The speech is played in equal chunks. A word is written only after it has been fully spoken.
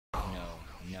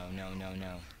No, no, no,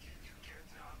 no.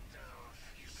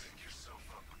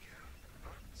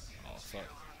 Oh, fuck.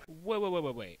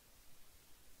 Wait.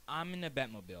 I'm in a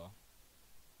Batmobile,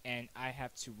 and I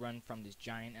have to run from this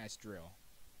giant-ass drill.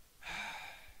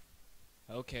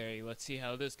 Okay, let's see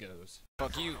how this goes.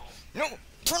 Fuck you. No!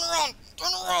 Turn around!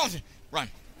 Turn around! Run.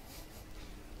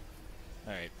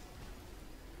 Alright.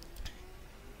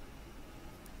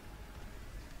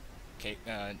 Okay,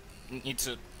 need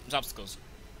to... obstacles.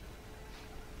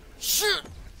 Shit!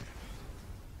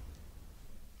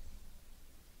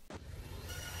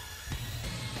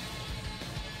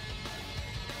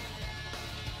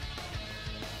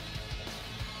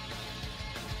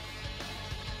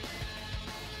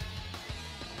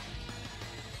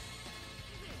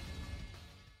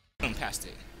 Past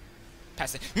it.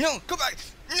 Past it. No! Go back!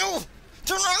 No!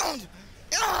 Turn around!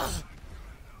 Ah!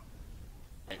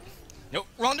 Nope.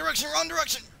 Wrong direction! Wrong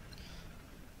direction!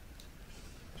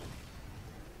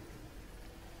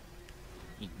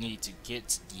 You need to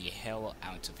get the hell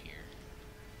out of here.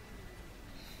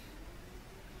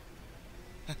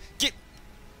 Get!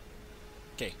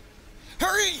 Okay.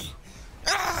 Hurry!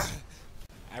 Ah!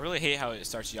 I really hate how it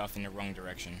starts you off in the wrong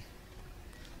direction.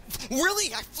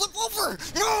 Really? I flip over!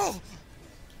 No!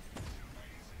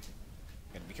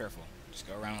 Gotta be careful. Just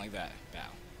go around like that. Bow,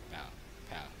 bow,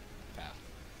 pow, pow.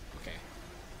 Okay.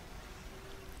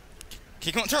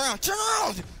 Keep going. Turn around! Turn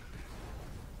around!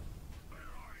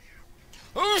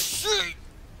 Oh shit!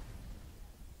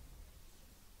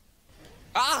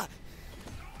 Ah!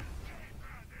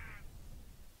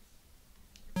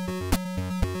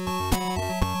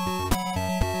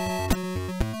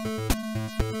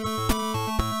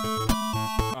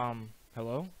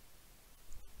 Hello?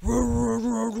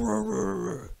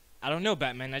 I don't know,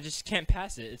 Batman. I just can't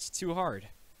pass it. It's too hard.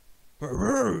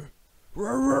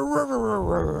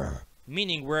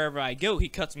 Meaning, wherever I go, he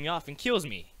cuts me off and kills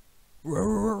me.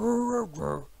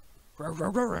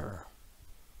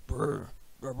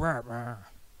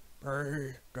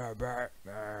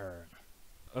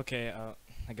 Okay,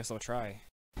 I guess I'll try.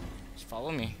 Just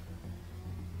follow me.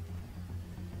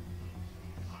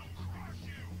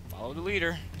 Follow the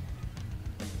leader.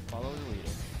 Follow the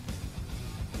leader.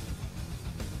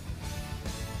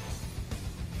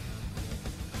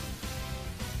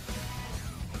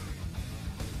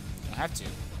 Don't have to.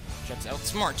 Just have to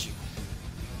outsmart you.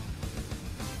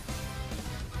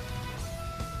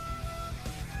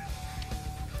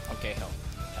 Okay, hell.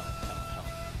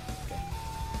 Okay.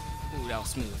 Ooh, that was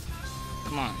smooth.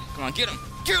 Come on, get him!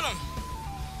 Get him!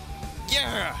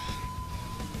 Yeah!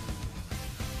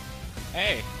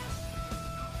 Hey!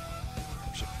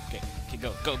 Okay, go.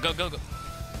 Alright.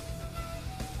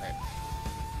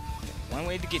 Okay, one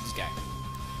way to get this guy.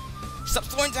 Stop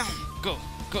slowing down! Go!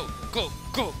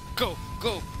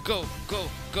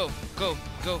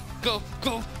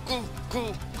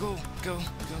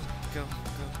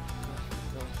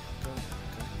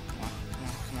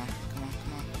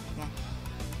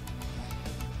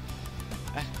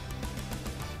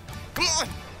 Come on!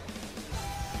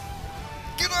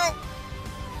 Get out!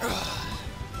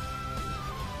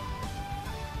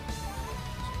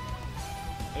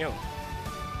 Yo.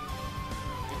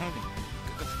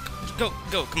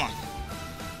 Go, come on.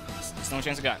 It's the only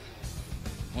chance I got.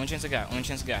 Only chance I got.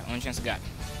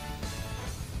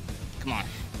 Come on.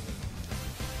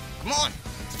 Come on!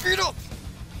 Speed up!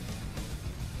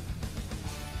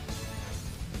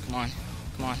 Come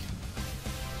on.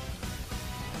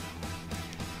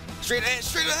 Straight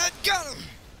ahead, got him!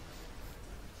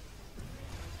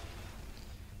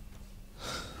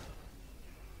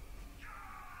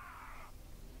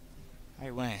 I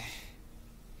win.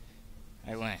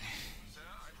 Sir,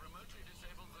 I've remotely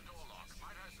disabled the door lock.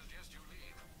 Might I suggest you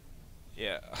leave?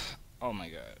 Yeah. Oh my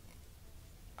god.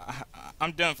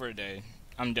 I'm done for today.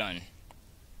 I'm done.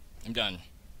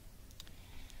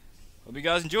 Hope you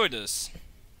guys enjoyed this.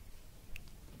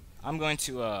 I'm going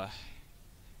to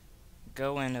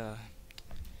go and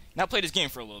not play this game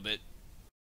for a little bit.